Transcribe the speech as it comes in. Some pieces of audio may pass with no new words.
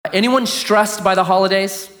Anyone stressed by the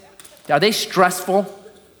holidays? Are they stressful?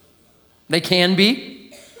 They can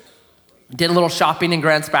be. Did a little shopping in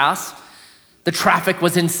Grants Pass. The traffic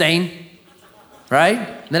was insane, right?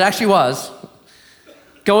 And it actually was.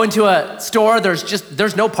 Go into a store,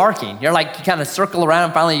 there's no parking. You're like, you kind of circle around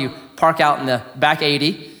and finally you park out in the back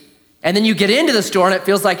 80. And then you get into the store and it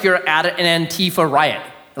feels like you're at an Antifa riot.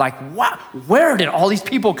 Like, wow, where did all these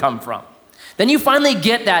people come from? Then you finally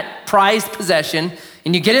get that prized possession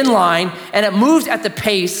and you get in line and it moves at the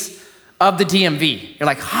pace of the DMV. You're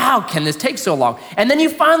like, how can this take so long? And then you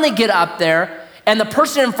finally get up there and the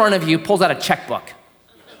person in front of you pulls out a checkbook.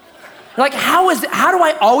 You're like, how do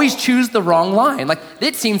I always choose the wrong line? Like,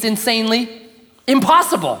 it seems insanely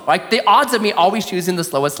impossible. Like, the odds of me always choosing the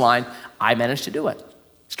slowest line, I managed to do it.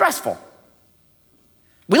 Stressful.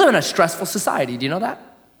 We live in a stressful society. Do you know that?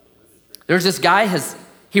 There's this guy,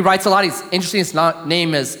 he writes a lot. He's interesting. His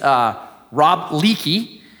name is Rob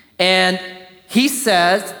Leakey. And he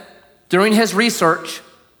says during his research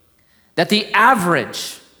that the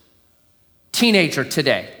average teenager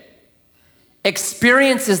today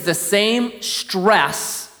experiences the same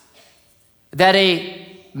stress that a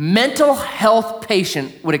mental health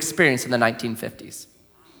patient would experience in the 1950s.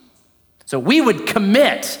 So we would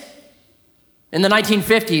commit in the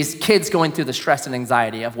 1950s, kids going through the stress and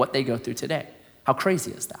anxiety of what they go through today. How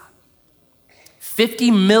crazy is that?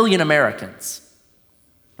 50 million Americans,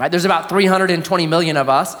 right? There's about 320 million of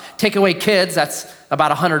us. Take away kids, that's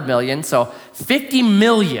about 100 million. So 50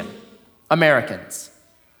 million Americans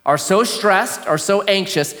are so stressed or so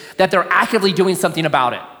anxious that they're actively doing something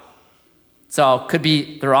about it. So could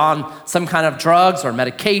be they're on some kind of drugs or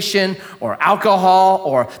medication or alcohol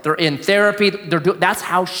or they're in therapy. That's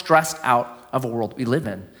how stressed out of a world we live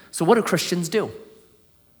in. So what do Christians do?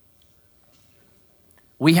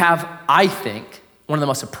 We have, I think, one of the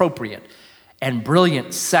most appropriate and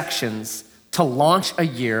brilliant sections to launch a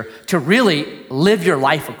year to really live your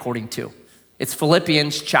life according to. It's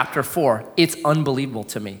Philippians chapter 4. It's unbelievable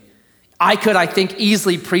to me. I could, I think,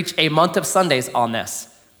 easily preach a month of Sundays on this.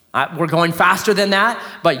 We're going faster than that,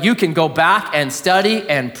 but you can go back and study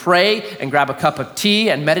and pray and grab a cup of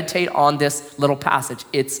tea and meditate on this little passage.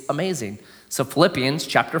 It's amazing. So Philippians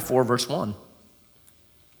chapter 4, verse 1.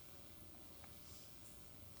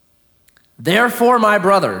 Therefore, my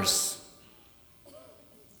brothers,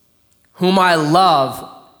 whom I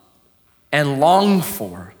love and long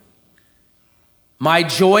for, my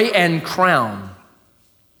joy and crown,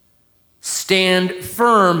 stand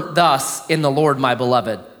firm thus in the Lord, my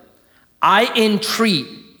beloved. I entreat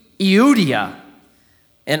Euodia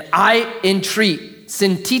and I entreat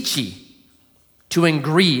Syntyche to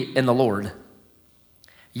agree in the Lord.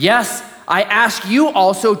 Yes, I ask you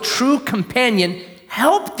also, true companion,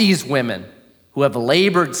 help these women who have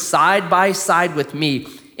labored side by side with me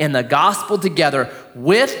in the gospel together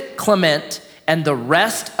with Clement and the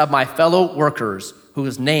rest of my fellow workers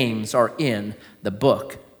whose names are in the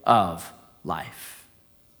book of life.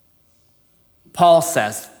 Paul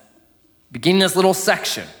says, beginning this little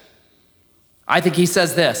section, I think he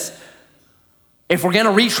says this: if we're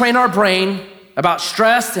gonna retrain our brain about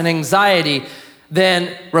stress and anxiety,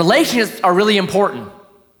 then relationships are really important.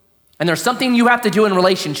 And there's something you have to do in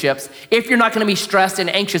relationships if you're not gonna be stressed and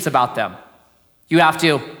anxious about them. You have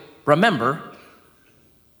to remember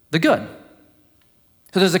the good.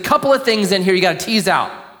 So there's a couple of things in here you gotta tease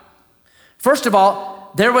out. First of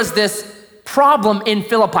all, there was this problem in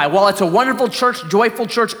Philippi. While it's a wonderful church, joyful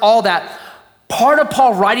church, all that, part of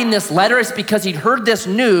Paul writing this letter is because he'd heard this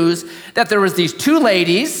news that there was these two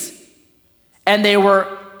ladies and they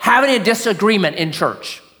were having a disagreement in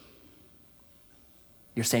church.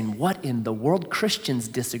 You're saying, what in the world? Christians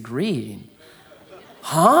disagreeing?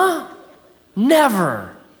 Huh?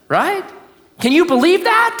 Never, right? Can you believe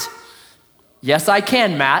that? Yes, I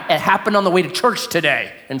can, Matt. It happened on the way to church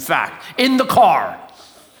today, in fact, in the car.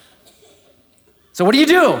 So what do you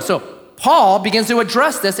do? So Paul begins to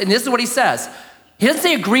address this, and this is what he says. He doesn't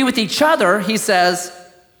say agree with each other. He says,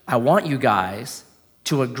 I want you guys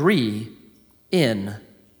to agree in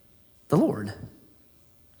the Lord.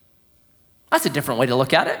 That's a different way to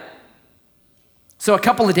look at it. So a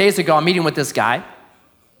couple of days ago, I'm meeting with this guy,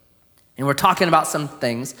 and we're talking about some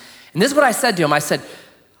things. And this is what I said to him. I said,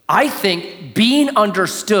 I think being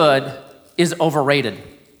understood is overrated.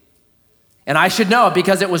 And I should know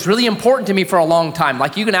because it was really important to me for a long time.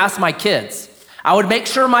 Like you can ask my kids. I would make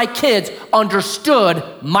sure my kids understood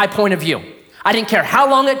my point of view. I didn't care how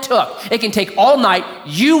long it took. It can take all night.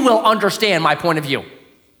 You will understand my point of view.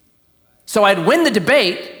 So I'd win the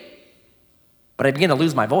debate, but I began to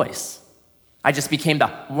lose my voice. I just became the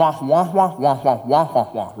wah, wah, wah, wah, wah, wah,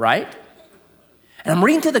 wah, wah, right? And I'm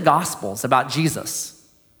reading through the Gospels about Jesus.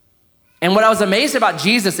 And what I was amazed about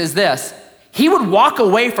Jesus is this. He would walk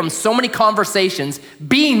away from so many conversations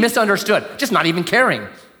being misunderstood, just not even caring.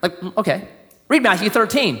 Like, okay, read Matthew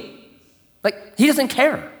 13. Like, he doesn't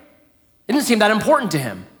care. It didn't seem that important to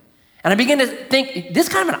him. And I began to think, this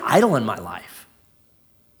is kind of an idol in my life.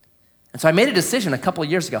 And so I made a decision a couple of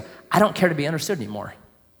years ago. I don't care to be understood anymore.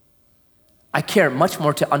 I care much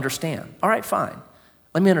more to understand. All right, fine.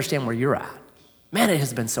 Let me understand where you're at. Man, it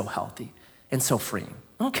has been so healthy and so freeing.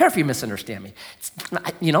 I don't care if you misunderstand me.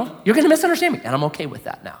 You're going to misunderstand me, and I'm okay with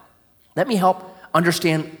that now. Let me help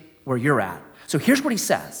understand where you're at. So here's what he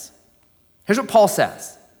says. Here's what Paul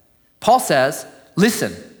says. Paul says,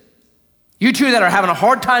 listen, you two that are having a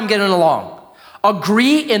hard time getting along,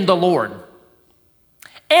 agree in the Lord.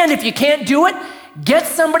 And if you can't do it, get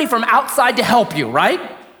somebody from outside to help you, right?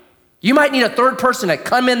 You might need a third person to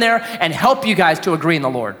come in there and help you guys to agree in the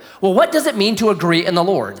Lord. Well, what does it mean to agree in the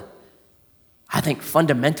Lord? I think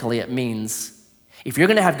fundamentally it means if you're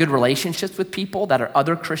gonna have good relationships with people that are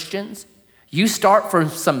other Christians, you start from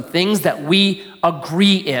some things that we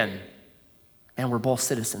agree in, and we're both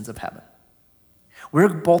citizens of heaven. We're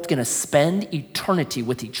both gonna spend eternity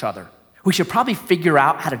with each other. We should probably figure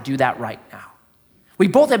out how to do that right now. We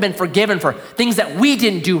both have been forgiven for things that we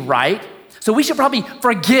didn't do right, so we should probably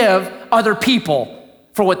forgive other people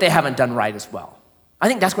for what they haven't done right as well. I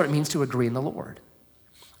think that's what it means to agree in the Lord.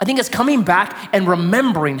 I think it's coming back and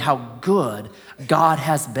remembering how good God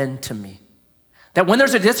has been to me. That when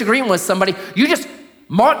there's a disagreement with somebody, you just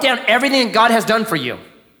mark down everything that God has done for you.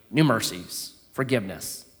 New mercies,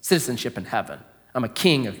 forgiveness, citizenship in heaven. I'm a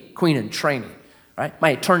king, a queen in training, right? My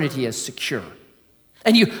eternity is secure.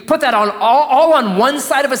 And you put that on all on one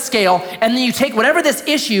side of a scale, and then you take whatever this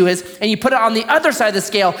issue is and you put it on the other side of the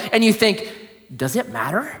scale, and you think, does it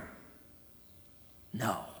matter?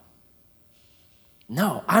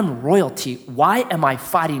 No, I'm royalty. Why am I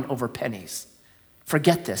fighting over pennies?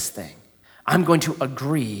 Forget this thing. I'm going to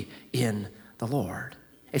agree in the Lord.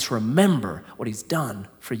 It's remember what he's done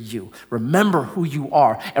for you. Remember who you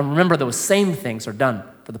are, and remember those same things are done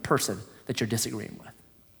for the person that you're disagreeing with.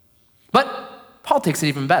 But Paul takes it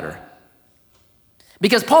even better.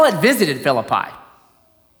 Because Paul had visited Philippi.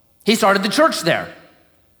 He started the church there.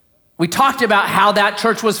 We talked about how that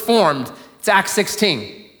church was formed. It's Acts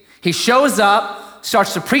 16. He shows up,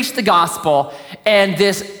 starts to preach the gospel, and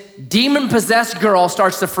this demon-possessed girl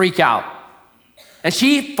starts to freak out. And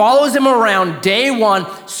she follows him around day one,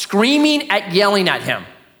 screaming and yelling at him,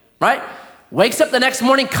 right? Wakes up the next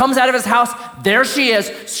morning, comes out of his house, there she is,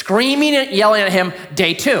 screaming and yelling at him,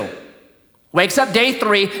 day two. Wakes up day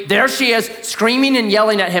three, there she is, screaming and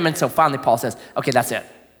yelling at him, and so finally Paul says, okay, that's it.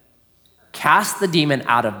 Cast the demon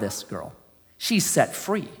out of this girl. She's set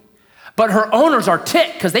free. But her owners are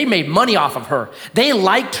ticked because they made money off of her. They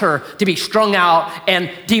liked her to be strung out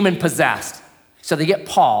and demon-possessed. So they get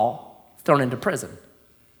Paul thrown into prison.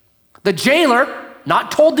 The jailer,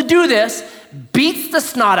 not told to do this, beats the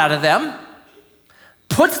snot out of them,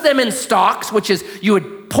 puts them in stocks, which is you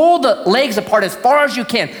would pull the legs apart as far as you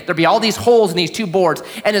can. There'd be all these holes in these two boards.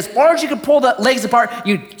 And as far as you could pull the legs apart,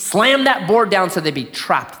 you'd slam that board down so they'd be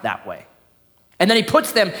trapped that way. And then he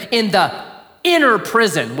puts them in the inner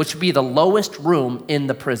prison, which would be the lowest room in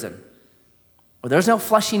the prison. Well, there's no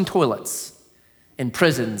flushing toilets in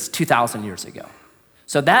prisons 2,000 years ago.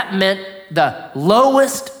 So that meant the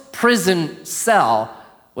lowest prison cell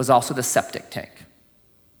was also the septic tank.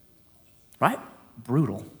 Right?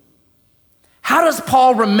 Brutal. How does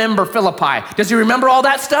Paul remember Philippi? Does he remember all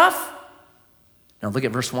that stuff? Now look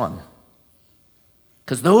at verse 1.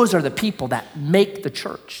 Because those are the people that make the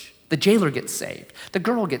church. The jailer gets saved. The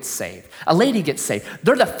girl gets saved. A lady gets saved.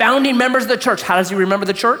 They're the founding members of the church. How does he remember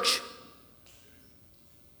the church?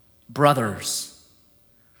 Brothers,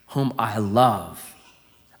 whom I love,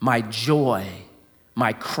 my joy,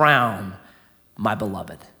 my crown, my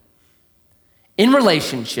beloved. In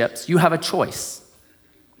relationships, you have a choice.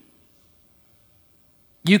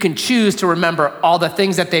 You can choose to remember all the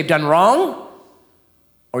things that they've done wrong,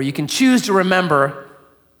 or you can choose to remember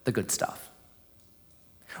the good stuff.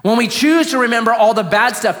 When we choose to remember all the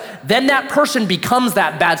bad stuff, then that person becomes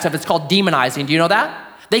that bad stuff. It's called demonizing. Do you know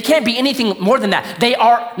that? They can't be anything more than that. They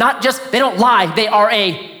are not just, they don't lie, they are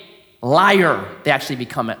a liar. They actually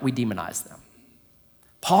become it. We demonize them.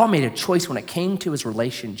 Paul made a choice when it came to his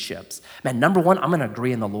relationships. Man, number one, I'm gonna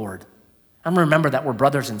agree in the Lord. I'm gonna remember that we're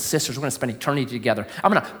brothers and sisters. We're gonna spend eternity together.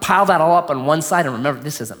 I'm gonna pile that all up on one side and remember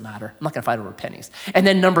this doesn't matter. I'm not gonna fight over pennies. And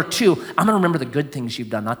then number two, I'm gonna remember the good things you've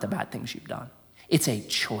done, not the bad things you've done. It's a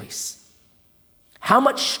choice. How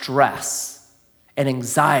much stress and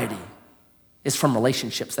anxiety is from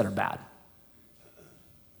relationships that are bad?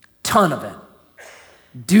 ton of it.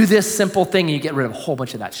 Do this simple thing and you get rid of a whole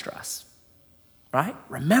bunch of that stress, right?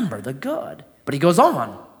 Remember the good. But he goes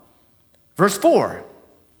on. Verse 4,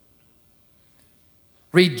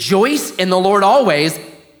 rejoice in the Lord always.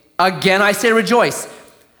 Again, I say rejoice.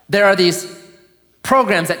 There are these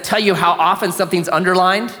programs that tell you how often something's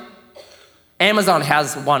underlined. Amazon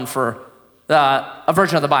has one for a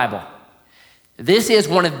version of the Bible. This is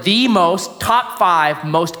one of the top 5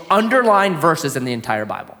 most underlined verses in the entire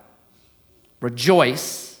Bible.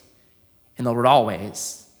 Rejoice in the Lord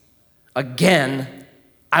always. Again,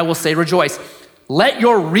 I will say rejoice. Let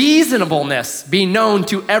your reasonableness be known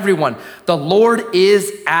to everyone. The Lord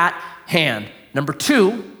is at hand. Number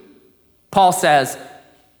 2, Paul says,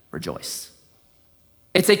 rejoice.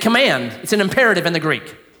 It's a command. It's an imperative in the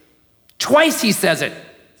Greek. Twice he says it,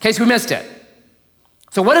 in case we missed it.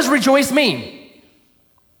 So what does rejoice mean?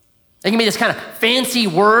 It can be this kind of fancy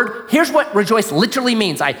word. Here's what rejoice literally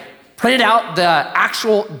means. I printed out the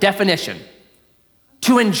actual definition.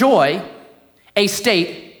 To enjoy a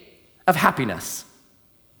state of happiness.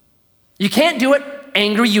 You can't do it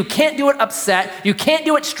angry. You can't do it upset. You can't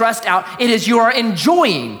do it stressed out. It is you are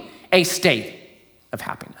enjoying a state of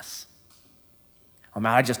happiness. Oh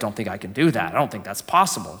man, I just don't think I can do that. I don't think that's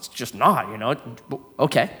possible. It's just not,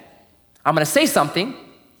 Okay. I'm going to say something,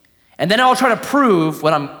 and then I'll try to prove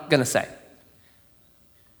what I'm going to say.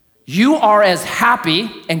 You are as happy,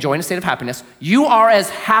 enjoying a state of happiness, you are as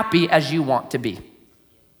happy as you want to be.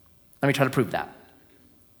 Let me try to prove that.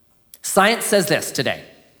 Science says this today.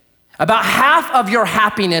 About half of your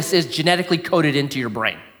happiness is genetically coded into your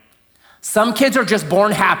brain. Some kids are just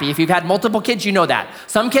born happy. If you've had multiple kids, you know that.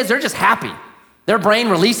 Some kids, they're just happy. Their brain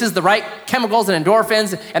releases the right chemicals and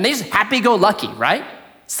endorphins, and they just happy-go-lucky, right?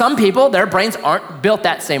 Some people, their brains aren't built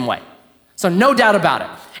that same way. So no doubt about it.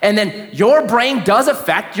 And then your brain does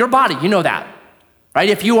affect your body. You know that, right?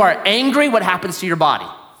 If you are angry, what happens to your body?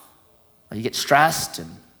 Well, you get stressed and,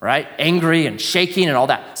 right, angry and shaking and all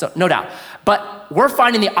that. So no doubt. But we're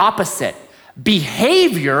finding the opposite.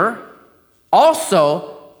 Behavior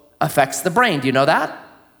also affects the brain. Do you know that?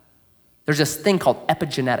 There's this thing called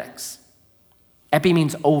epigenetics. Epi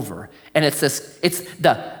means over. And it's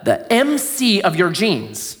the MC of your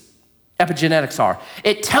genes. Epigenetics are.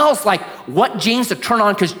 It tells like what genes to turn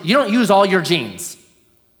on because you don't use all your genes.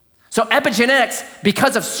 So epigenetics,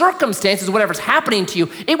 because of circumstances, whatever's happening to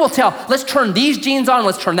you, it will tell, let's turn these genes on,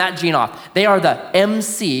 let's turn that gene off. They are the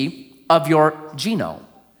MC of your genome.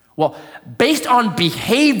 Well, based on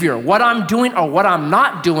behavior, what I'm doing or what I'm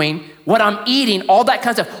not doing, what I'm eating, all that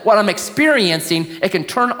kind of stuff, what I'm experiencing, it can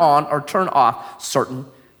turn on or turn off certain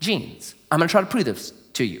genes. I'm gonna try to prove this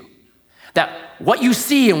to you. That what you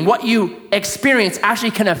see and what you experience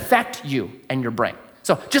actually can affect you and your brain.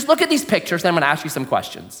 So just look at these pictures, and I'm gonna ask you some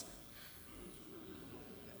questions.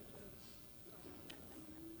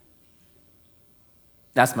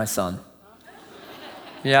 That's my son.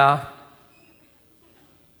 Yeah.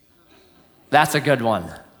 That's a good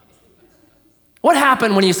one. What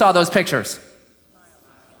happened when you saw those pictures?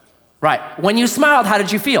 Right. When you smiled, how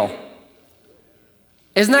did you feel?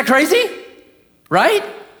 Isn't that crazy? Right?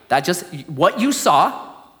 That just, what you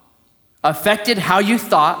saw affected how you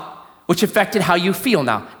thought, which affected how you feel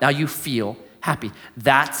now. Now you feel happy.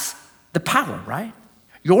 That's the power, right?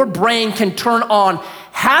 Your brain can turn on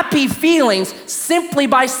happy feelings simply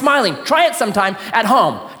by smiling. Try it sometime at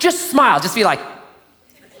home. Just smile. Just be like,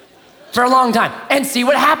 for a long time, and see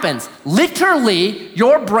what happens. Literally,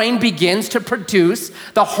 your brain begins to produce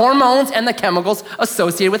the hormones and the chemicals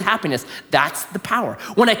associated with happiness. That's the power.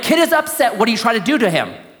 When a kid is upset, what do you try to do to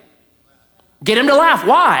him? Get him to laugh.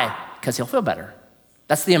 Why? Because he'll feel better.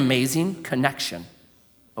 That's the amazing connection,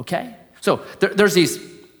 okay? So there's these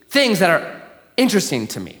things that are interesting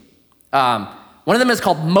to me. One of them is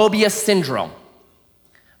called Mobius syndrome.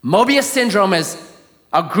 Mobius syndrome is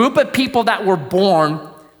a group of people that were born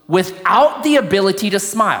without the ability to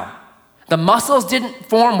smile. The muscles didn't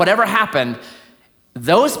form, whatever happened.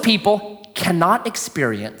 Those people cannot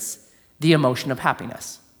experience the emotion of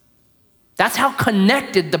happiness. That's how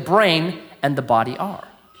connected the brain and the body are.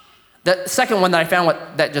 The second one that I found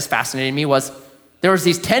that just fascinated me was there was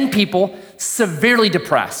these 10 people severely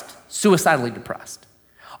depressed, suicidally depressed.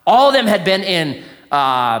 All of them had been in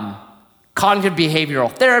cognitive behavioral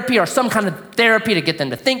therapy or some kind of therapy to get them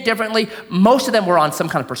to think differently. Most of them were on some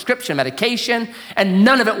kind of prescription medication, and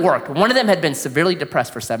none of it worked. One of them had been severely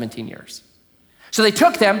depressed for 17 years. So they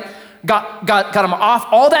took them, got them off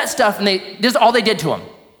all that stuff, and this is all they did to them.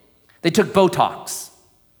 They took Botox,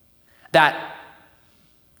 that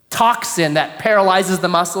toxin that paralyzes the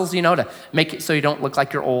muscles, to make it so you don't look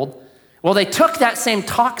like you're old. Well, they took that same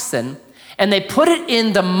toxin and they put it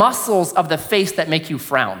in the muscles of the face that make you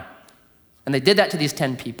frown. And they did that to these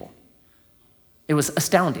 10 people. It was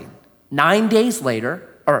astounding. 2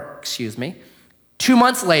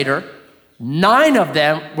 months later, 9 of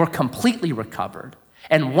them were completely recovered,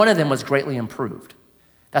 and 1 of them was greatly improved.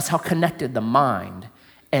 That's how connected the mind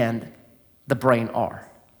and the brain are,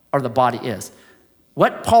 or the body is.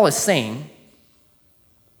 What Paul is saying,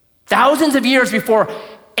 thousands of years before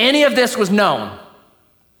any of this was known,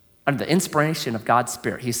 under the inspiration of God's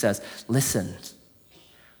Spirit, he says, listen,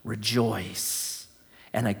 rejoice.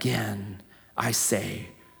 And again, I say,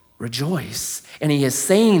 rejoice. And he is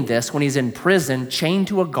saying this when he's in prison, chained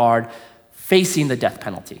to a guard, facing the death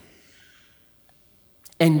penalty.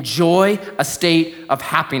 Enjoy a state of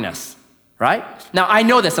happiness, right? Now, I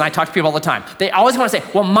know this, and I talk to people all the time. They always want to say,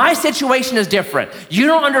 well, my situation is different. You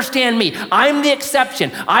don't understand me. I'm the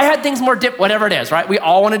exception. I had things more whatever it is, right? We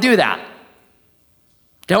all want to do that.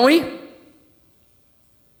 Don't we?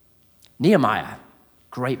 Nehemiah,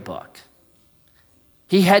 great book.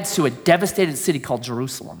 He heads to a devastated city called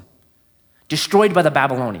Jerusalem, destroyed by the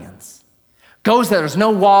Babylonians. Goes there, there's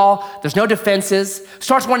no wall, there's no defenses,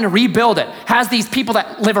 starts wanting to rebuild it, has these people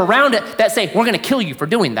that live around it that say, we're gonna kill you for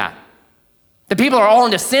doing that. The people are all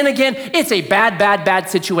into sin again. It's a bad, bad, bad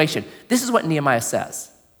situation. This is what Nehemiah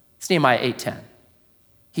says. It's Nehemiah 8:10.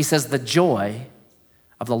 He says, the joy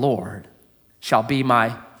of the Lord shall be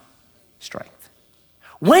my strength.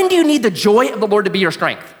 When do you need the joy of the Lord to be your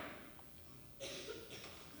strength?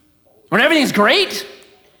 When everything's great?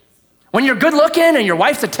 When you're good looking and your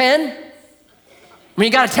wife's a 10? When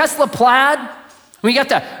you got a Tesla Plaid? When you got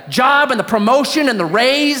the job and the promotion and the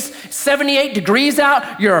raise, 78 degrees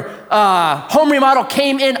out, your home remodel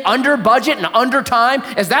came in under budget and under time?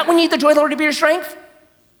 Is that when you need the joy of the Lord to be your strength?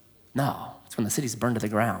 No, it's when the city's burned to the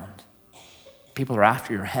ground. People are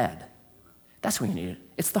after your head. That's when you need it.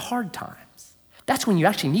 It's the hard times. That's when you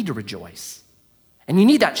actually need to rejoice. And you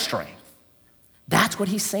need that strength. That's what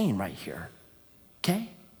he's saying right here, okay?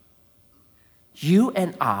 You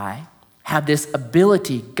and I have this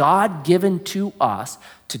ability God given to us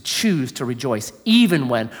to choose to rejoice even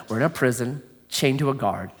when we're in a prison, chained to a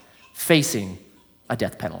guard, facing a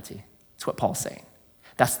death penalty. That's what Paul's saying.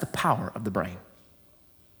 That's the power of the brain.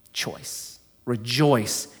 Choice.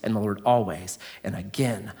 Rejoice in the Lord always. And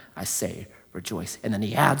again, I say rejoice. And then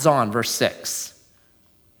he adds on, verse 6.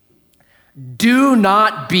 Do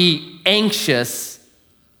not be anxious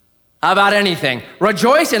about anything.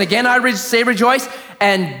 Rejoice, and again I say rejoice,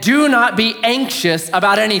 and do not be anxious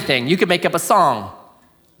about anything. You could make up a song.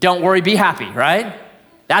 Don't worry, be happy, right?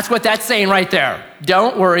 That's what that's saying right there.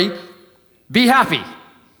 Don't worry, be happy.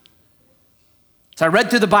 So I read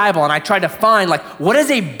through the Bible and I tried to find what is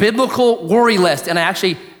a biblical worry list? And I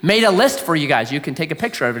actually made a list for you guys. You can take a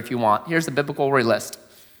picture of it if you want. Here's the biblical worry list.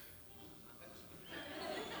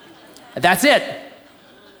 That's it,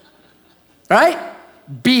 right?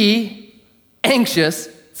 Be anxious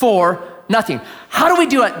for nothing. How do we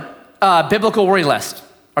do a biblical worry list?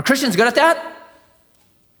 Are Christians good at that?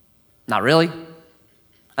 Not really.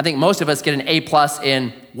 I think most of us get an A+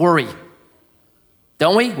 in worry.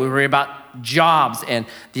 Don't we? We worry about jobs and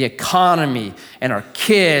the economy and our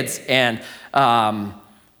kids and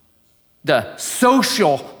the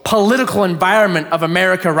social, political environment of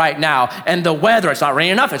America right now, and the weather. It's not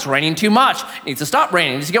raining enough, it's raining too much. It needs to stop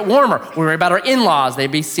raining, it needs to get warmer. We worry about our in-laws,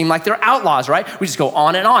 seem like they're outlaws, right? We just go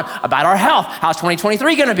on and on about our health. How's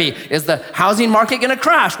 2023 gonna be? Is the housing market gonna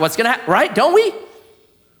crash? What's gonna happen, right? Don't we?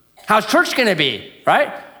 How's church gonna be,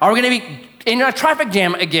 right? Are we gonna be in a traffic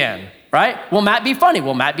jam again, right? Will Matt be funny?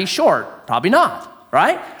 Will Matt be short? Probably not,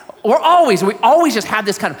 right? We always just have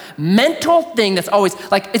this kind of mental thing that's always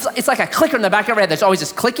it's like a clicker in the back of our head that's always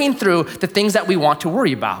just clicking through the things that we want to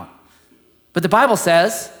worry about. But the Bible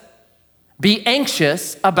says, be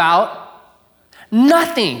anxious about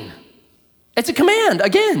nothing. It's a command,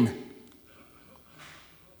 again.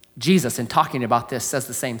 Jesus, in talking about this, says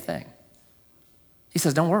the same thing. He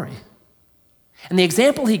says, don't worry. And the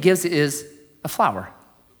example he gives is a flower.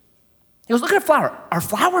 He goes, look at a flower. Are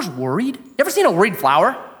flowers worried? You ever seen a worried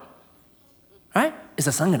flower? Right? Is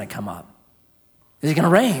the sun gonna come up? Is it gonna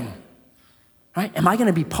rain? Right? Am I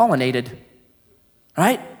gonna be pollinated?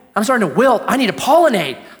 Right? I'm starting to wilt. I need to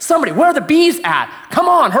pollinate. Somebody, where are the bees at? Come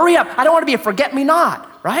on, hurry up. I don't wanna be a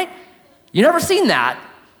forget-me-not, right? You never seen that.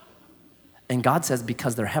 And God says,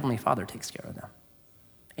 because their heavenly Father takes care of them.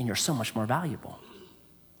 And you're so much more valuable.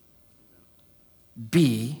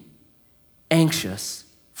 Be anxious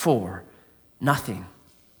for nothing.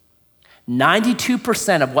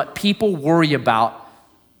 92% of what people worry about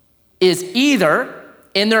is either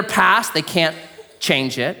in their past, they can't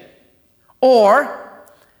change it, or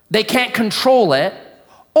they can't control it,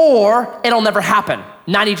 or it'll never happen,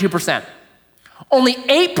 92%. Only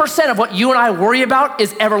 8% of what you and I worry about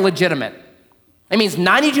is ever legitimate. It means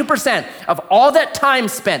 92% of all that time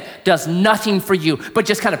spent does nothing for you, but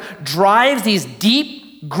just kind of drives these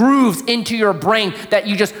deep grooves into your brain that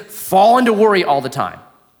you just fall into worry all the time.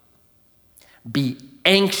 Be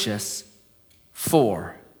anxious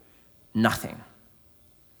for nothing.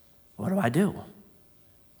 What do? Well,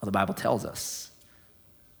 the Bible tells us.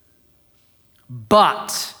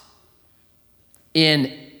 But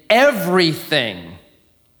in everything,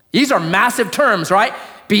 these are massive terms, right?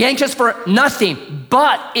 Be anxious for nothing,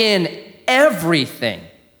 but in everything,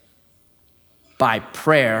 by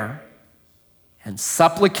prayer and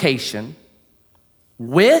supplication,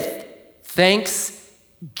 with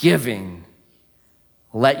thanksgiving,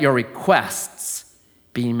 let your requests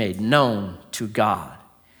be made known to God.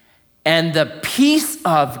 And the peace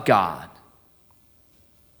of God,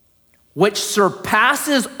 which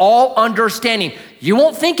surpasses all understanding, you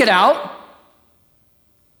won't think it out,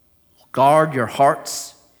 guard your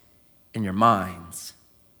hearts and your minds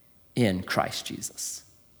in Christ Jesus.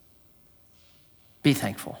 Be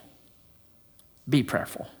thankful. Be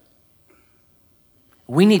prayerful.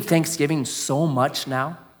 We need Thanksgiving so much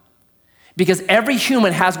now because every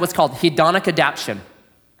human has what's called hedonic adaptation.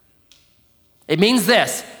 It means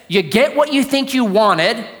this: you get what you think you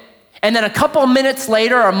wanted, and then a couple minutes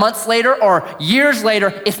later or months later or years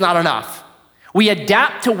later, it's not enough. We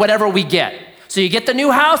adapt to whatever we get. So you get the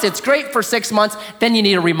new house, it's great for 6 months, then you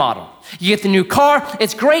need a remodel. You get the new car,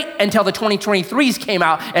 it's great until the 2023s came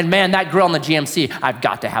out, and man, that grill in the GMC, I've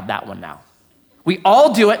got to have that one now. We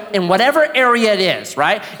all do it in whatever area it is,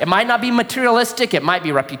 right? It might not be materialistic, it might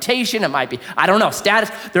be reputation, it might be, I don't know,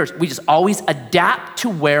 status. We just always adapt to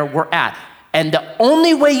where we're at. And the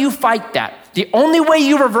only way you fight that, the only way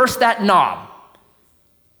you reverse that knob,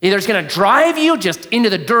 either it's gonna drive you just into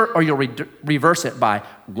the dirt or you'll reverse it by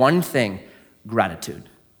one thing: gratitude.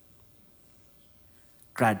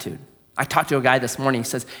 Gratitude. I talked to a guy this morning, he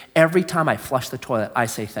says, every time I flush the toilet, I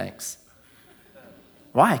say thanks.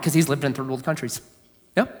 Why? Because he's lived in third world countries.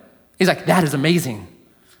 Yep. He's like, that is amazing,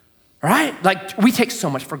 right? Like, we take so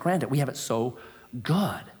much for granted. We have it so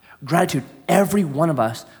good. Gratitude. Every one of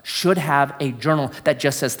us should have a journal that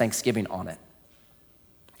just says Thanksgiving on it.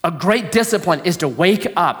 A great discipline is to wake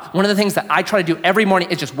up. One of the things that I try to do every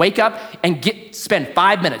morning is just wake up and spend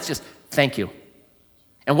 5 minutes just thank you.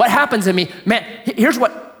 And what happens in me, man, here's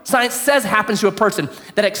what science says happens to a person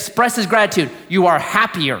that expresses gratitude. You are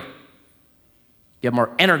happier. You have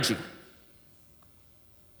more energy.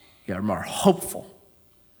 You are more hopeful.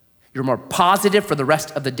 You're more positive for the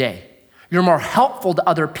rest of the day. You're more helpful to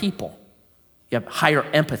other people. You have higher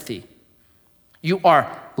empathy. You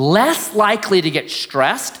are less likely to get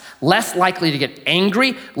stressed, less likely to get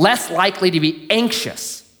angry, less likely to be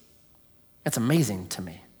anxious. That's amazing to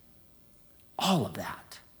me. All of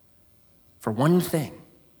that for one thing: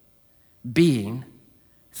 being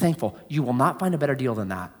thankful. You will not find a better deal than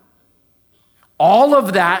that. All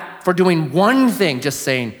of that for doing one thing, just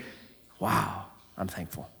saying, wow, I'm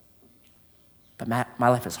thankful. But Matt, my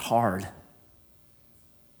life is hard.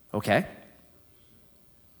 Okay.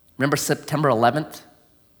 Remember September 11th,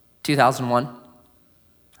 2001?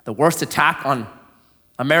 The worst attack on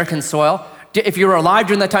American soil. If you were alive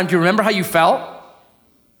during that time, do you remember how you felt?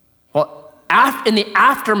 Well, in the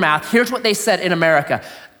aftermath, here's what they said in America.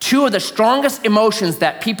 2 of the strongest emotions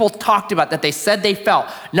that people talked about that they said they felt.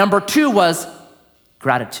 Number 2 was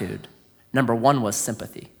gratitude. Number 1 was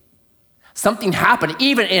sympathy. Something happened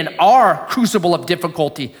even in our crucible of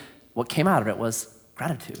difficulty. What came out of it was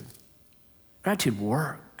gratitude. Gratitude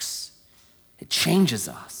works. It changes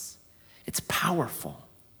us. It's powerful.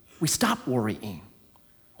 We stop worrying.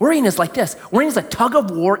 Worrying is like this. Worrying is a tug of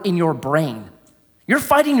war in your brain. You're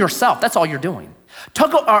fighting yourself. That's all you're doing.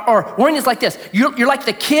 Or worrying is like this. You're like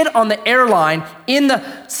the kid on the airline in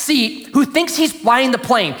the seat who thinks he's flying the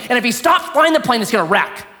plane. And if he stops flying the plane, it's gonna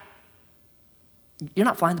wreck. You're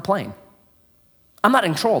not flying the plane. I'm not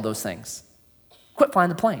in control of those things. Quit flying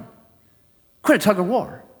the plane. Quit a tug of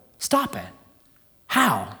war. Stop it.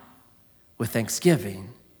 How? With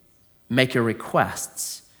thanksgiving, make your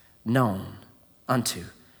requests known unto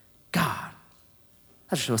God.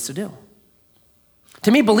 That's what you're supposed to do.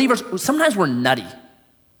 To me, believers, sometimes we're nutty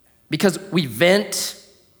because we vent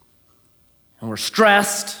and we're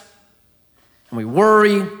stressed and we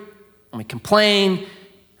worry and we complain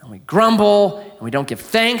and we grumble and we don't give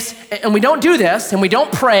thanks and we don't do this and we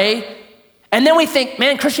don't pray, and then we think,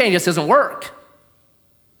 man, Christianity just doesn't work.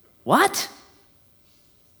 What?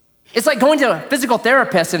 It's like going to a physical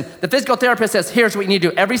therapist, and the physical therapist says, here's what you need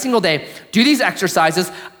to do every single day. Do these exercises,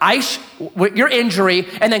 your injury,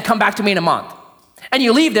 and then come back to me in a month. And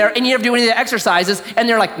you leave there, and you never do any of the exercises, and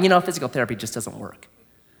they're like, physical therapy just doesn't work.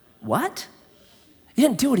 What? You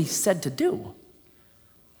didn't do what he said to do.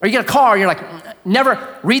 Or you get a car, and you're like,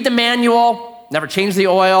 never read the manual, never change the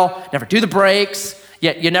oil, never do the brakes,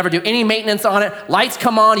 yet you never do any maintenance on it. Lights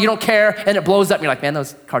come on, you don't care, and it blows up. And you're like, man,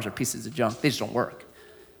 those cars are pieces of junk. They just don't work.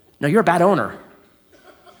 No, you're a bad owner,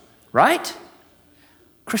 right?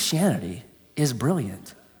 Christianity is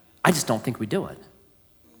brilliant. I just don't think we do it.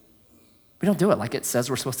 We don't do it like it says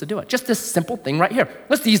we're supposed to do it. Just this simple thing right here.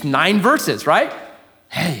 Let's these 9 verses, right?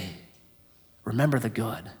 Hey, remember the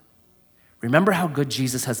good. Remember how good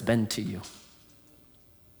Jesus has been to you.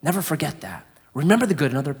 Never forget that. Remember the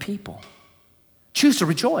good in other people. Choose to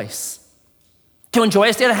rejoice. To enjoy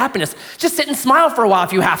a state of happiness. Just sit and smile for a while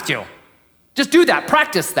if you have to. Just do that,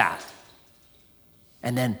 practice that.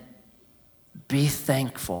 And then be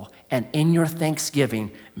thankful. And in your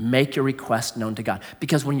thanksgiving, make your request known to God.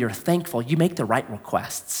 Because when you're thankful, you make the right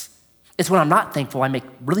requests. It's when I'm not thankful, I make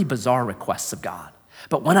really bizarre requests of God.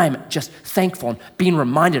 But when I'm just thankful and being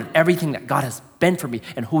reminded of everything that God has been for me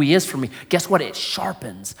and who he is for me, guess what? It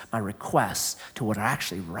sharpens my requests to what are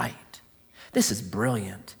actually right. This is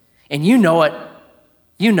brilliant. And you know it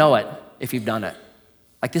if you've done it.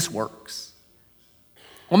 Like, this works.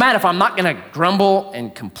 Well, Matt, if I'm not gonna grumble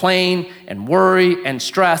and complain and worry and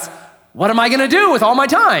stress, what am I gonna do with all my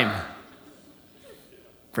time?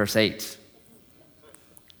 Verse 8.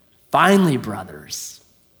 Finally, brothers,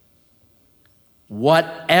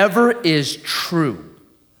 whatever is true,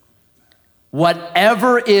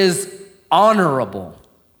 whatever is honorable,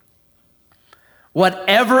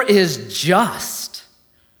 whatever is just,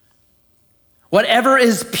 whatever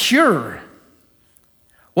is pure,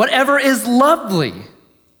 whatever is lovely,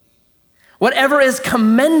 whatever is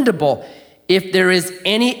commendable, if there is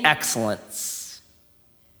any excellence,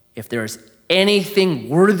 if there is anything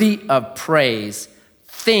worthy of praise,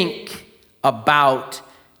 think about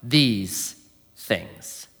these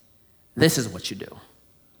things. This is what you do.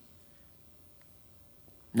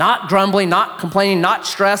 Not grumbling, not complaining, not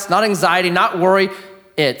stress, not anxiety, not worry.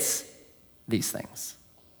 It's these things.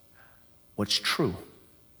 What's true?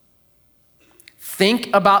 Think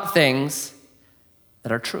about things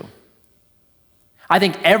that are true. I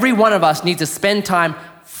think every one of us needs to spend time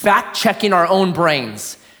fact-checking our own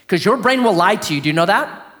brains, because your brain will lie to you. Do you know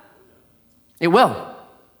that? It will.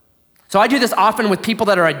 So I do this often with people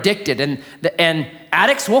that are addicted, and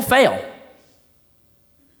addicts will fail.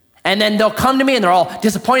 And then they'll come to me and they're all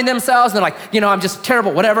disappointing themselves, and they're like, I'm just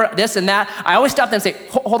terrible, whatever, this and that. I always stop them and say,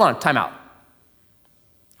 hold on, time out.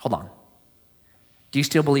 Hold on. Do you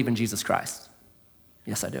still believe in Jesus Christ?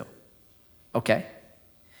 Yes, I do. Okay.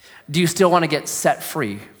 Do you still want to get set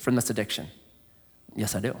free from this addiction?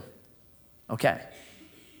 Yes, I do. Okay.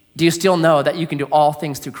 Do you still know that you can do all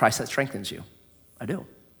things through Christ that strengthens you? I do.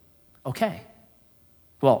 Okay.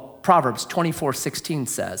 Well, Proverbs 24:16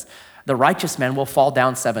 says, the righteous man will fall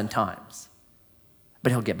down 7 times,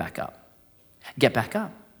 but he'll get back up. Get back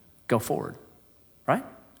up. Go forward, right?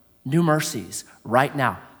 New mercies right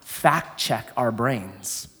now. Fact check our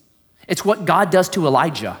brains. It's what God does to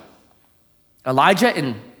Elijah. Elijah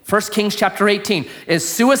in 1 Kings chapter 18 is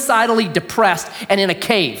suicidally depressed and in a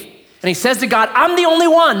cave. And he says to God, I'm the only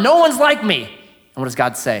one. No one's like me. And what does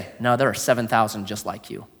God say? No, there are 7,000 just like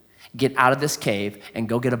you. Get out of this cave and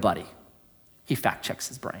go get a buddy. He fact checks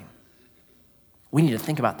his brain. We need to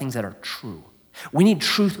think about things that are true. We need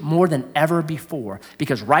truth more than ever before,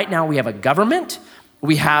 because right now we have a government,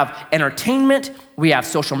 we have entertainment, we have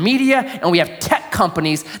social media, and we have tech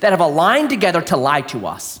companies that have aligned together to lie to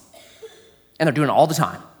us. And they're doing it all the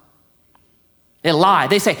time. They lie.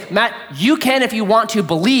 They say, Matt, you can, if you want to,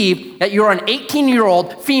 believe that you're an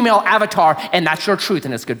 18-year-old female avatar and that's your truth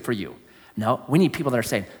and it's good for you. No, we need people that are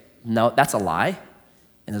saying, no, that's a lie,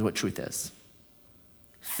 and this is what truth is.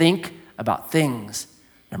 Think about things,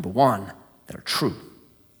 number 1, that are true.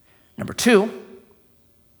 Number 2,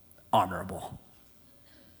 honorable.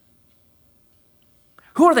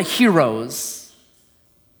 Who are the heroes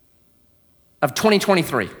of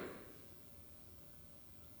 2023?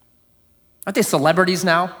 Aren't they celebrities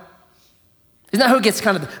now? Isn't that who gets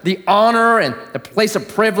kind of the honor and the place of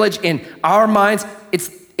privilege in our minds?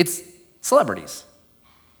 It's celebrities.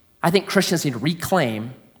 I think Christians need to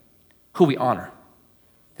reclaim who we honor.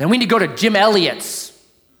 And we need to go to Jim Elliott's,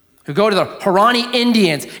 who go to the Huaorani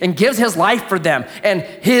Indians and gives his life for them. And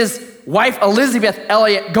his wife, Elizabeth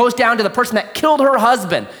Elliot, goes down to the person that killed her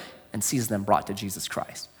husband and sees them brought to Jesus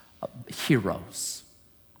Christ. Heroes.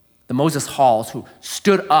 the Moses Halls who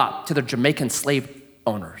stood up to the Jamaican slave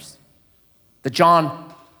owners, the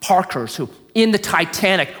John Parkers who in the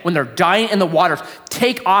Titanic, when they're dying in the waters,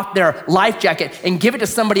 take off their life jacket and give it to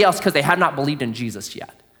somebody else because they had not believed in Jesus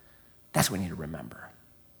yet. That's what we need to remember.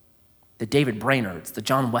 The David Brainards, the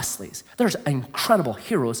John Wesleys, there's incredible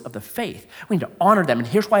heroes of the faith. We need to honor them, and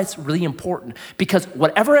here's why it's really important, because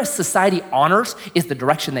whatever a society honors is the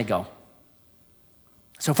direction they go.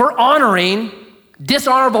 So if we're honoring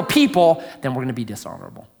dishonorable people, then we're gonna be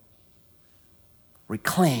dishonorable.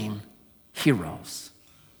 Reclaim heroes.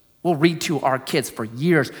 We'll read to our kids for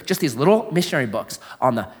years just these little missionary books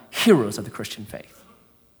on the heroes of the Christian faith.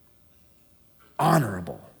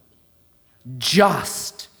 Honorable,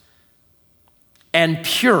 just, and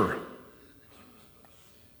pure.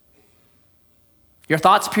 Your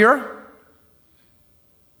thoughts pure? You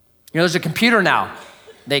know, there's a computer now.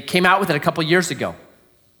 They came out with it a couple years ago.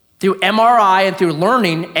 Through MRI and through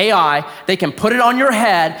learning, AI, they can put it on your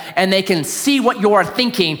head and they can see what you are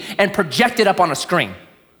thinking and project it up on a screen.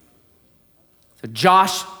 So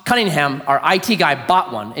Josh Cunningham, our IT guy,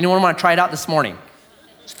 bought one. Anyone want to try it out this morning?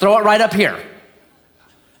 Just throw it right up here.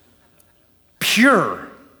 Pure.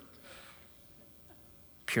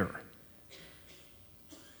 Pure.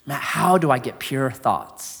 Matt, how do I get pure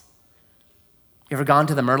thoughts? You ever gone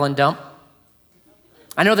to the Merlin dump?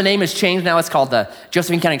 I know the name has changed now. It's called the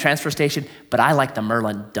Josephine County Transfer Station, but I like the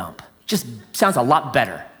Merlin dump. Just sounds a lot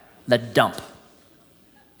better, the dump.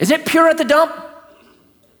 Is it pure at the dump?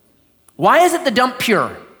 Why is it the dump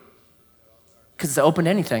pure? Because it's open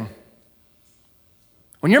to anything.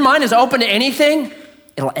 When your mind is open to anything,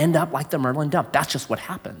 it'll end up like the Merlin dump. That's just what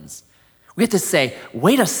happens. We have to say,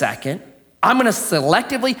 wait a second, I'm gonna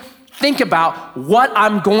selectively think about what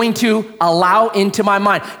I'm going to allow into my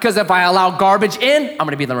mind. Because if I allow garbage in, I'm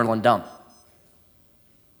gonna be the Merlin dump.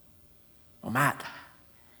 Well, Matt,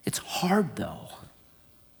 it's hard though.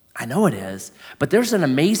 I know it is, but there's an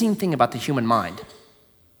amazing thing about the human mind.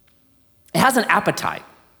 It has an appetite,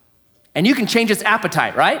 and you can change its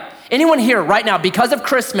appetite, right? Anyone here right now, because of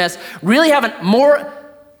Christmas, really have a more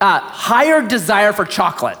higher desire for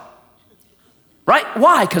chocolate, right?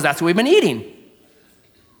 Why? Because that's what we've been eating.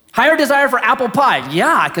 Higher desire for apple pie,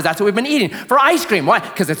 yeah, because that's what we've been eating. For ice cream, why?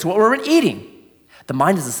 Because it's what we've been eating. The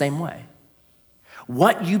mind is the same way.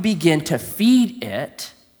 What you begin to feed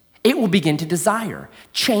it, it will begin to desire.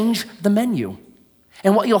 Change the menu.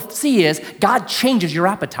 And what you'll see is God changes your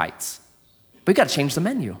appetites. But we gotta change the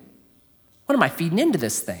menu. What am I feeding into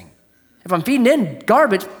this thing? If I'm feeding in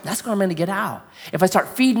garbage, that's what I'm gonna get out. If I start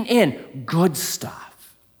feeding in good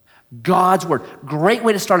stuff, God's word, great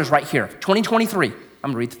way to start is right here. 2023,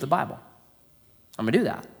 I'm gonna read through the Bible. I'm gonna do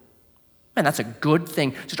that. Man, that's a good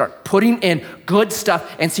thing to start putting in good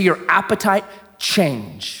stuff and see your appetite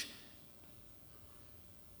change.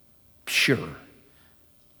 Pure,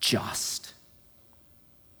 just,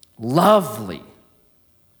 lovely,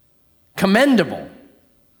 commendable.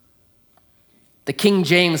 The King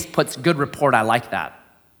James puts good report. I like that.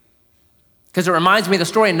 Because it reminds me of the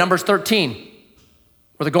story in Numbers 13,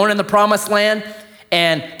 where they're going in the promised land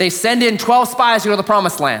and they send in 12 spies to go to the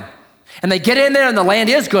promised land. And they get in there and the land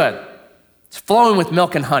is good. It's flowing with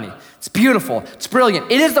milk and honey. It's beautiful. It's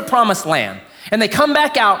brilliant. It is the promised land. And they come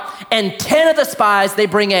back out and 10 of the spies, they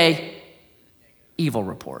bring a evil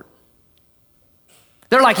report.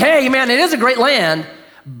 They're like, hey, man, it is a great land,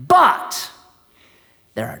 but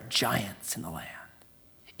there are giants in the land.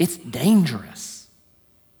 It's dangerous.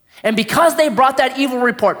 And because they brought that evil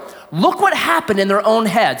report, look what happened in their own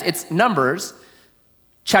heads. It's Numbers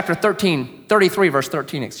chapter 33, verse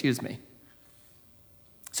 13, excuse me.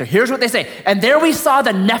 So here's what they say. And there we saw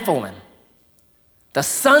the Nephilim, the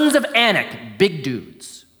sons of Anak, big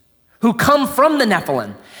dudes, who come from the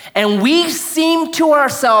Nephilim. And we seem to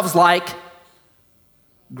ourselves like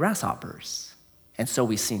grasshoppers. And so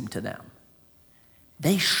we seem to them.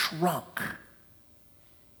 They shrunk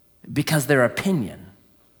because their opinion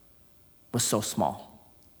was so small.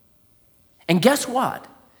 And guess what?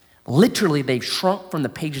 Literally, they've shrunk from the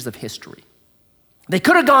pages of history. They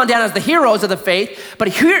could have gone down as the heroes of the faith, but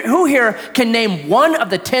who here can name one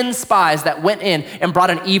of the 10 spies that went in and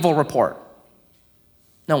brought an evil report?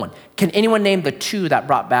 No one. Can anyone name the 2 that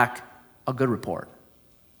brought back a good report?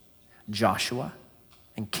 Joshua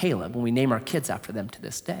and Caleb, when we name our kids after them to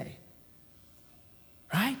this day.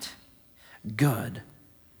 Right? Good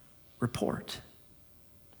report.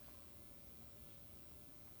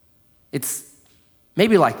 It's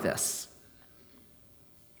maybe like this.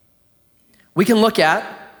 We can look at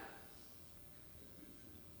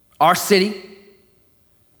our city,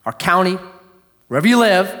 our county, wherever you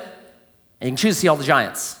live, and you can choose to see all the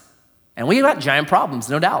giants. And we got giant problems,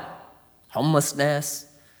 no doubt. homelessness,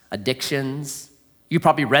 addictions. You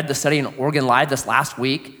probably read the study in Oregon Live this last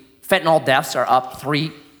week. Fentanyl deaths are up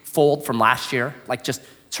threefold from last year. Like just,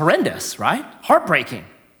 it's horrendous, right? Heartbreaking.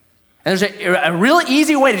 And there's a real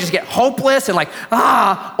easy way to just get hopeless and like,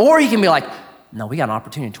 or you can be like, no, we got an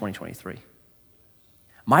opportunity in 2023.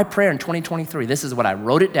 My prayer in 2023, this is what I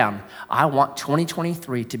wrote it down. I want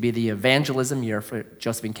 2023 to be the evangelism year for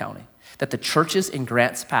Josephine County. That the churches in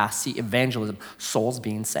Grants Pass see evangelism, souls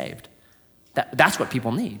being saved. That's what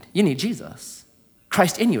people need. You need Jesus.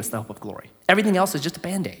 Christ in you is the hope of glory. Everything else is just a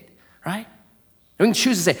Band-Aid, right? And we can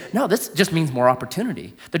choose to say, no, this just means more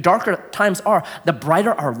opportunity. The darker times are, the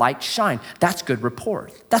brighter our light shine. That's good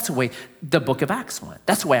report. That's the way the book of Acts went.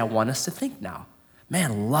 That's the way I want us to think now.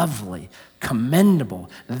 Man, lovely, commendable.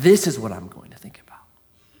 This is what I'm going to think about.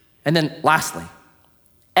 And then lastly,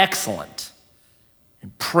 excellent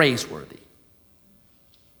and praiseworthy.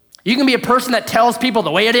 You can be a person that tells people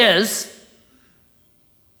the way it is,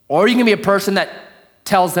 or you can be a person that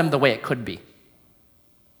tells them the way it could be.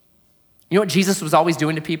 You know what Jesus was always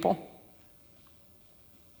doing to people?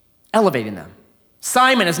 Elevating them.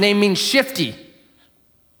 Simon, his name means shifty.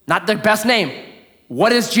 Not the best name.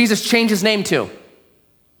 What does Jesus change his name to?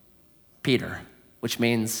 Peter, which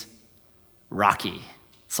means Rocky.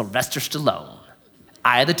 Sylvester Stallone.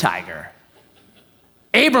 Eye of the Tiger.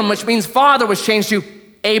 Abram, which means father, was changed to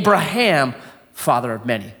Abraham, father of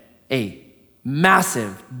many. A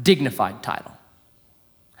massive, dignified title.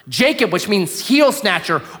 Jacob, which means heel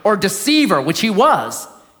snatcher or deceiver, which he was.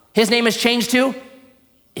 His name is changed to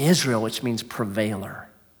Israel, which means prevailer.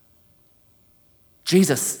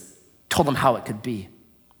 Jesus told them how it could be.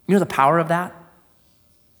 You know the power of that?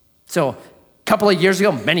 So a couple of years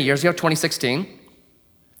ago, many years ago, 2016,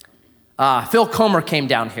 Phil Comer came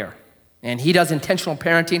down here. And he does intentional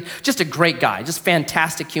parenting. Just a great guy, just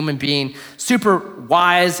fantastic human being, super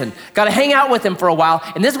wise, and got to hang out with him for a while.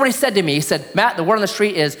 And this is what he said to me. He said, Matt, the word on the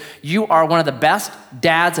street is you are one of the best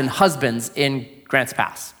dads and husbands in Grants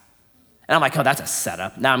Pass. And I'm like, oh, that's a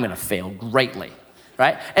setup. Now I'm going to fail greatly,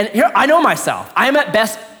 right? And here, I know myself. I am at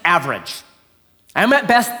best average. I am at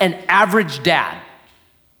best an average dad,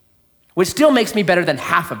 which still makes me better than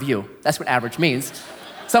half of you. That's what average means.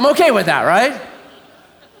 So I'm okay with that, right?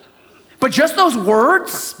 But just those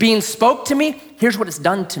words being spoke to me, here's what it's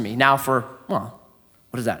done to me now for, well,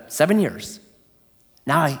 what is that, 7 years.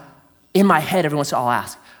 Now in my head, every once in a while I'll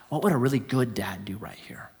ask, what would a really good dad do right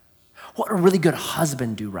here? What would a really good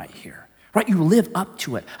husband do right here? Right, you live up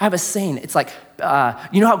to it. I have a saying, it's like,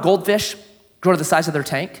 you know how goldfish grow to the size of their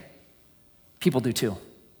tank? People do too.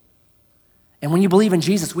 And when you believe in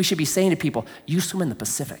Jesus, we should be saying to people, you swim in the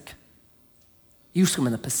Pacific. You swim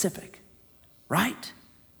in the Pacific, right?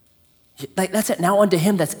 That's it. Now unto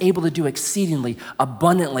him that's able to do exceedingly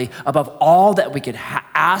abundantly above all that we could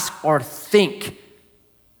ask or think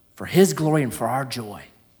for his glory and for our joy.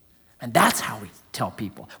 And that's how we tell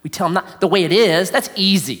people. We tell them not the way it is, that's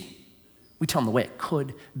easy. We tell them the way it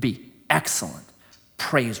could be. Excellent,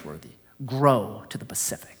 praiseworthy, grow to the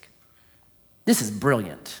Pacific. This is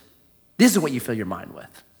brilliant. This is what you fill your mind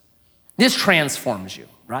with. This transforms you,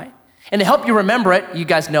 right? And to help you remember it, you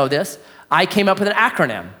guys know this, I came up with an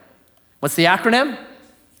acronym. What's the acronym?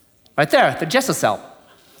 Right there, the GESSOCELP.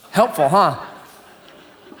 Helpful, huh?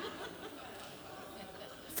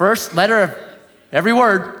 First letter of every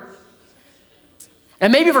word.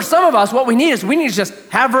 And maybe for some of us, what we need is we need to just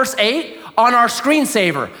have verse 8 on our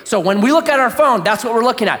screensaver. So when we look at our phone, that's what we're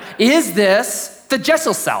looking at. Is this the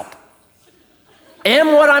GESSOCELP?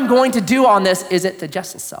 And what I'm going to do on this, is it the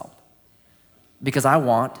GESSOCELP? Because I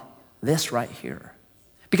want this right here.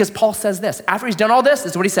 Because Paul says this, after he's done all this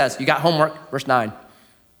is what he says. You got homework, verse 9.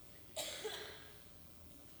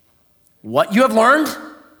 What you have learned,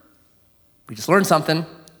 we just learned something,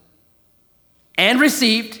 and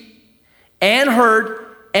received, and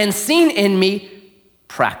heard, and seen in me,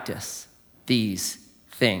 practice these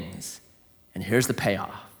things. And here's the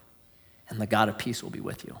payoff. And the God of peace will be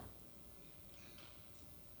with you.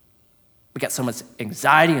 We got so much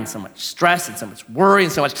anxiety and so much stress and so much worry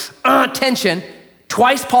and so much tension.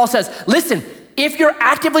 Twice Paul says, listen, if you're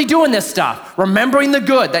actively doing this stuff, remembering the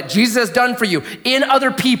good that Jesus has done for you in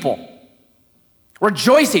other people,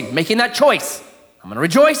 rejoicing, making that choice. I'm gonna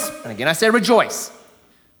rejoice, and again I say rejoice.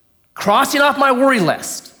 Crossing off my worry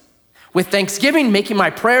list. With thanksgiving, making my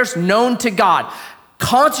prayers known to God.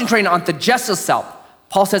 Concentrating on the GESSOCELP.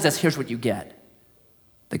 Paul says this, here's what you get.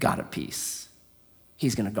 The God of peace.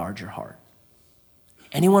 He's gonna guard your heart.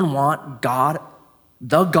 Anyone want God,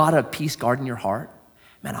 the God of peace, guarding your heart?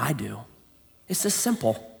 Man, I do. It's this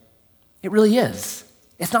simple. It really is.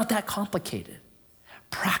 It's not that complicated.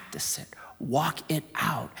 Practice it, Walk it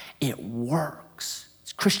out. It works.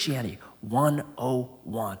 It's Christianity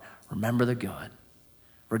 101. Remember the good.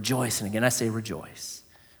 Rejoice, and again I say rejoice.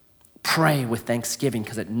 Pray with thanksgiving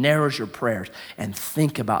because it narrows your prayers, and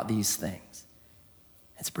think about these things.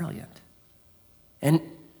 It's brilliant. And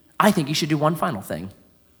I think you should do one final thing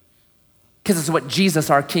because it's what Jesus,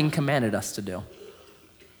 our King, commanded us to do.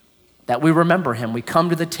 That we remember him. We come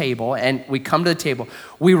to the table, and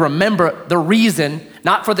we remember the reason,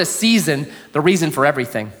 not for the season, the reason for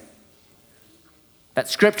everything. That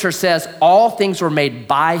scripture says all things were made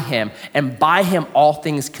by him, and by him all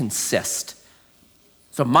things consist.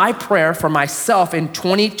 So my prayer for myself in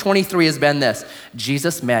 2023 has been this: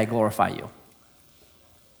 Jesus, may I glorify you.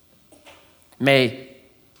 May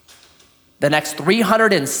the next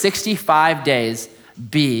 365 days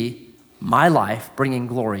be my life bringing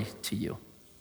glory to you.